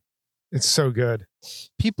just, it's so good.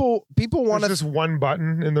 People want to just one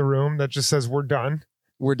button in the room that just says we're done.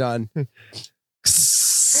 We're done. And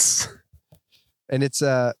it's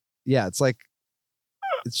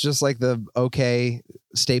just like the OK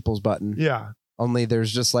Staples button. Yeah. Only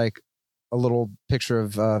there's just like a little picture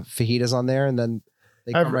of fajitas on there, and then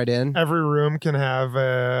they come right in. Every room can have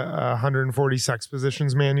a 140 sex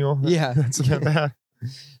positions manual. Yeah. That's that.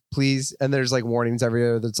 Please. And there's like warnings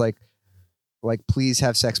everywhere that's like please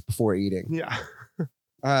have sex before eating. Yeah.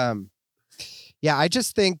 Yeah, I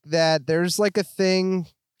just think that there's like a thing.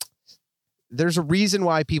 There's a reason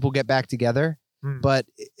why people get back together. But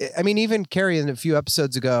I mean, even Carrie in a few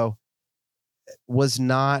episodes ago was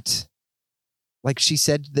not like, she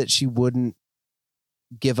said that she wouldn't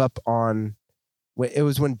give up on. It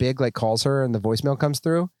was when Big like calls her and the voicemail comes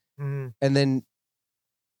through. And then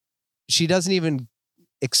she doesn't even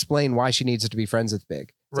explain why she needs to be friends with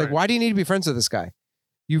Big. It's like, why do you need to be friends with this guy?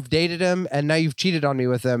 You've dated him and now you've cheated on me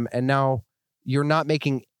with him. And now you're not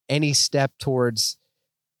making any step towards.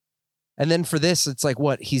 And then for this, it's like,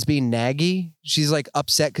 what? He's being naggy. She's like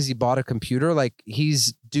upset because he bought a computer. Like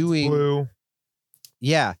he's doing. Blue.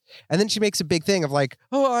 Yeah. And then she makes a big thing of like,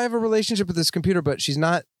 oh, I have a relationship with this computer, but she's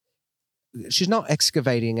not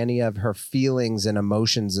excavating any of her feelings and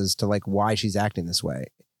emotions as to like why she's acting this way,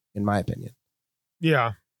 in my opinion.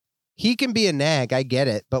 Yeah. He can be a nag. I get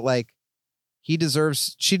it. But like he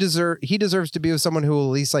deserves to be with someone who will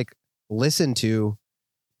at least like listen to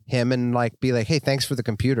him and like be like, hey, thanks for the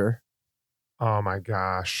computer. Oh my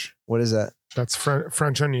gosh. What is that? That's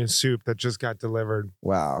French onion soup that just got delivered.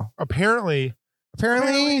 Wow. Apparently,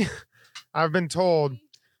 I've been told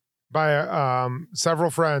by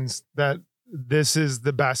several friends that this is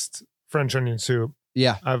the best French onion soup.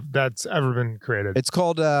 Yeah. That's ever been created. It's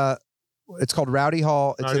called Rowdy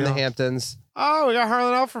Hall. It's in the Hamptons. Oh, we got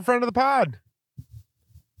Harlan Elf, friend of the pod.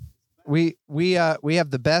 We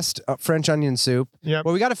have the best French onion soup. Yeah.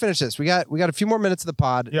 Well, we got to finish this. We got a few more minutes of the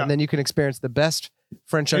pod, and then you can experience the best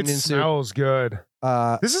French onion soup. It smells good.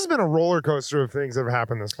 This has been a roller coaster of things that have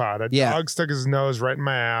happened this pod. A dog stuck his nose right in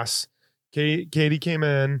my ass. Katie came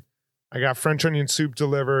in. I got French onion soup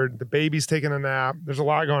delivered. The baby's taking a nap. There's a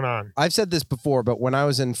lot going on. I've said this before, but when I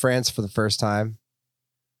was in France for the first time,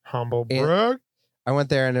 Humble brag. I went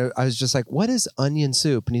there and I was just like, what is onion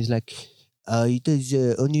soup? And he's like, there's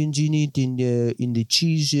onions in it in the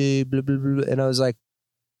cheese, blah, blah, blah. And I was like,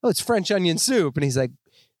 oh, it's French onion soup. And he's like,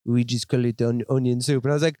 we just call it onion soup.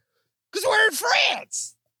 And I was like, because we're in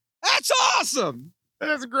France. That's awesome.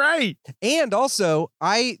 That's great. And also,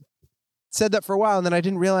 I said that for a while, and then I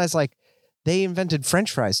didn't realize like they invented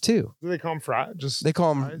French fries too. Do they call them fries? Just They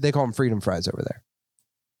call them fries? they call them freedom fries over there.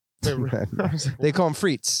 They call them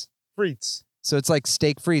frites. frites. So it's like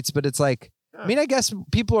steak frites, but it's like, I mean, I guess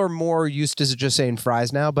people are more used to just saying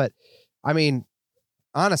fries now, but I mean,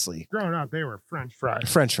 honestly, Growing up, they were French fries.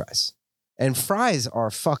 French fries. And fries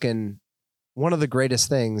are fucking one of the greatest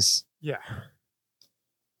things. Yeah.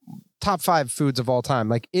 Top 5 foods of all time.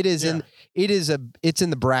 Like it's in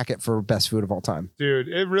the bracket for best food of all time. Dude,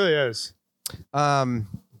 it really is. All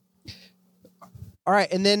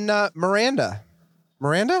right, and then Miranda.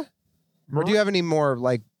 Or do you have any more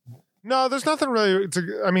like? No, there's nothing really.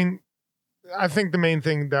 I think the main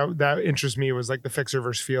thing that interests me was like the fixer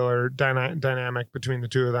versus feeler dynamic between the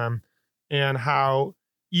two of them, and how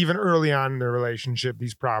even early on in their relationship,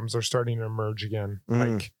 these problems are starting to emerge again. Mm.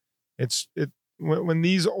 Like when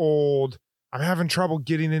these old, I'm having trouble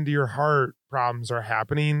getting into your heart problems are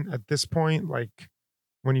happening at this point. Like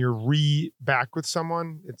when you're back with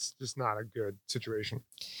someone, it's just not a good situation.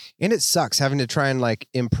 And it sucks having to try and like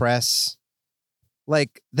impress.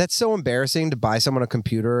 Like that's so embarrassing to buy someone a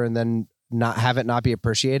computer and then not have it not be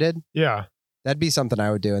appreciated. Yeah. That'd be something I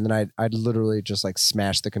would do. And then I'd literally just like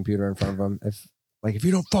smash the computer in front of them. If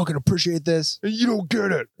you don't fucking appreciate this, You don't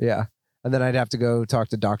get it. yeah. And then I'd have to go talk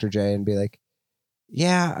to Dr. J and be like,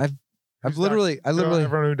 yeah, I've literally, Tell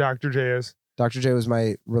everyone who Dr. J is. Dr. J was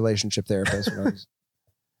my relationship therapist when I was,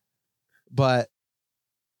 but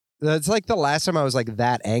that's like the last time I was like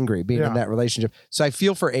that angry being in that relationship. So I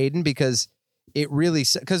feel for Aiden because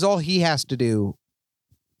because all he has to do,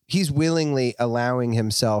 he's willingly allowing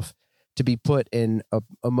himself to be put in a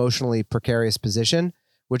emotionally precarious position,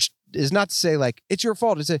 which is not to say like it's your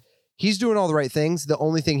fault. He's doing all the right things. The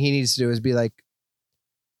only thing he needs to do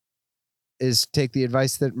is take the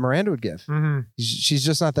advice that Miranda would give. Mm-hmm. She's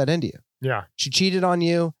just not that into you. Yeah. She cheated on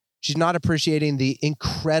you. She's not appreciating the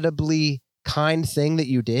incredibly kind thing that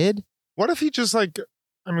you did. What if he just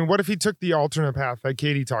what if he took the alternate path that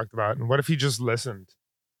Katie talked about? And what if he just listened?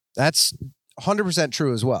 That's 100%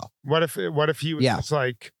 true as well. What if he was just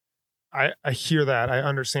like, I hear that. I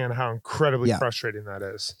understand how incredibly frustrating that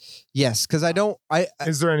is. Yes. Cause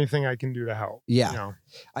is there anything I can do to help? Yeah. You know?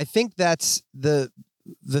 I think that's the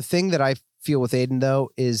thing that I feel with Aiden though,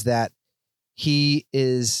 is that he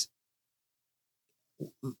is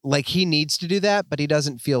like, he needs to do that, but he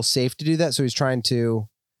doesn't feel safe to do that. So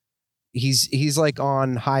he's like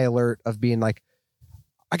on high alert of being like,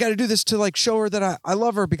 I got to do this to like show her that I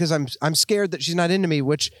love her because I'm scared that she's not into me,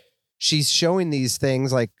 which she's showing these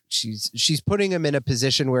things. Like she's putting him in a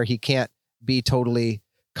position where he can't be totally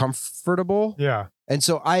comfortable. Yeah. And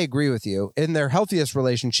so I agree with you. In their healthiest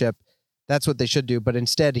relationship, that's what they should do. But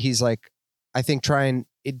instead he's like, I think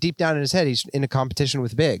deep down in his head, he's in a competition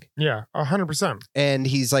with Big. Yeah, 100%. And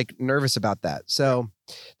he's like nervous about that. So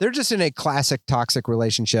they're just in a classic toxic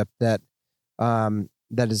relationship that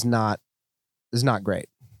is not great.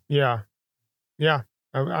 Yeah. Yeah.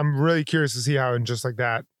 I'm really curious to see how and just like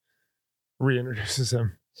that reintroduces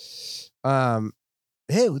him.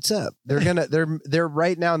 Hey, what's up? They're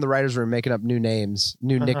right now in the writer's room making up new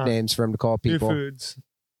nicknames for him to call people. New foods.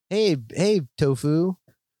 Hey, tofu.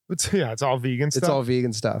 It's all vegan stuff. It's all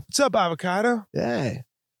vegan stuff. What's up, avocado? Yeah.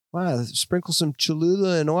 Wow, sprinkle some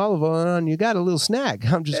Cholula and olive oil on. You got a little snack.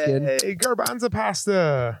 I'm just kidding. Hey, garbanzo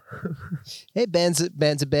pasta. Hey, Benza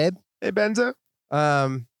babe. Hey, Benza.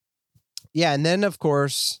 Yeah, and then of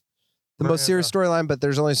course the most serious storyline, but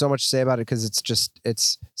there's only so much to say about it because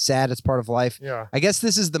it's sad. It's part of life. Yeah. I guess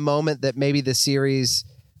this is the moment that maybe the series,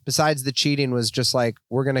 besides the cheating, was just like,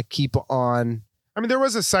 we're gonna keep on. I mean, there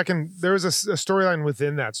was a storyline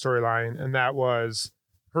within that storyline, and that was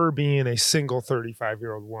her being a single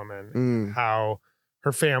 35-year-old woman, how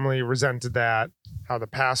her family resented that, how the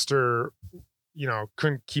pastor,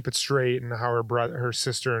 couldn't keep it straight, and how her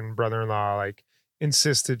sister and brother-in-law like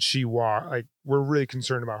insisted she walk. Like, we're really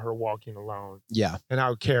concerned about her walking alone. Yeah. And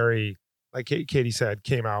how Carrie, like Katie said,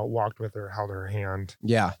 came out, walked with her, held her hand.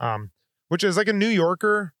 Yeah. Which is like a New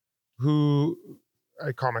Yorker who.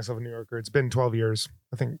 I call myself a New Yorker. It's been 12 years.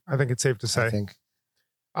 I think it's safe to say.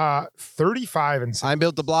 35 and I'm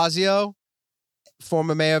Bill de Blasio,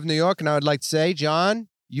 former mayor of New York, and I would like to say, John,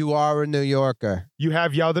 you are a New Yorker. You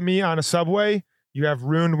have yelled at me on a subway. You have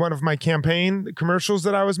ruined one of my campaign commercials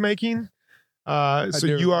that I was making. So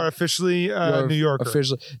you are officially a New Yorker.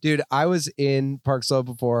 Officially. Dude, I was in Park Slope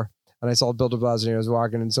before and I saw Bill de Blasio and I was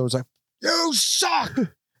walking and someone was like, "You suck."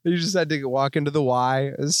 You just had to walk into the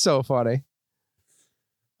Y. It was so funny.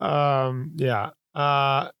 Yeah.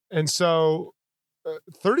 And so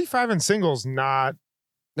 35 and singles, not.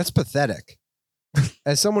 That's pathetic.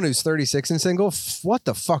 As someone who's 36 and single, what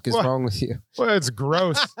the fuck is wrong with you? Well, it's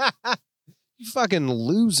gross. You fucking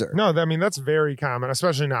loser. No, I mean, that's very common,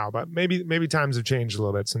 especially now, but maybe times have changed a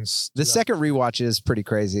little bit since. The second rewatch is pretty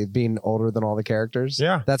crazy, being older than all the characters.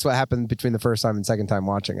 Yeah. That's what happened between the first time and second time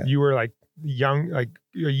watching it. You were like young, like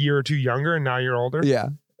a year or two younger, and now you're older. Yeah.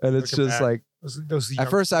 And it's Looking just back. like, Those at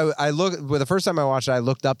first I looked, well, the first time I watched it, I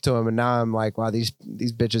looked up to him and now I'm like, wow, these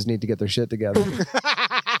bitches need to get their shit together.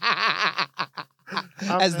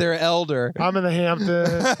 As their elder. I'm in the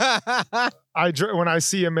Hamptons. When I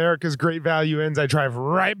see America's Great Value Inns, I drive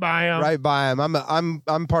right by them. Right by him.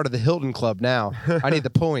 I'm part of the Hilton Club now. I need the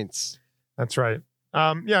points. That's right.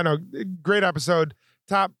 Yeah, no, great episode.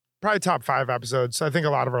 Probably top 5 episodes. I think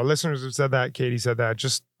a lot of our listeners have said that. Katie said that.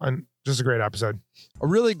 Just a great episode. A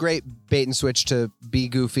really great bait and switch to be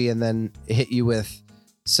goofy and then hit you with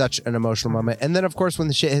such an emotional moment. And then, of course, when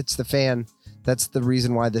the shit hits the fan, that's the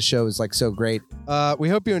reason why the show is like so great. We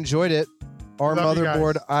hope you enjoyed it. Our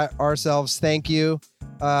Motherboard ourselves, thank you.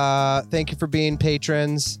 Thank you for being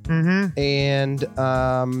patrons. Mm-hmm.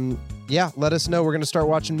 And yeah, let us know. We're going to start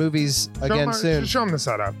watching movies again soon. Show them the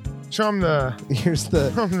setup. Show them the... Here's the...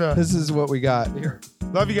 This is what we got.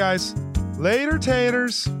 Love you guys. Later,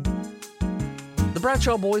 taters. The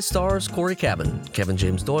Bradshaw Boys stars Corey Cabin, Kevin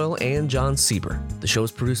James Doyle, and John Sieber. The show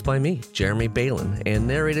is produced by me, Jeremy Balin, and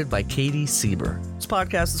narrated by Katie Sieber. This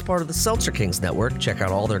podcast is part of the Seltzer Kings Network. Check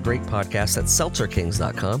out all their great podcasts at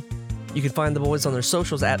seltzerkings.com. You can find the boys on their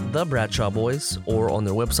socials at The Bradshaw Boys or on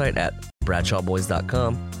their website at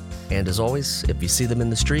bradshawboys.com. And as always, if you see them in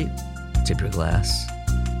the street, tip your glass.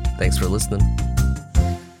 Thanks for listening.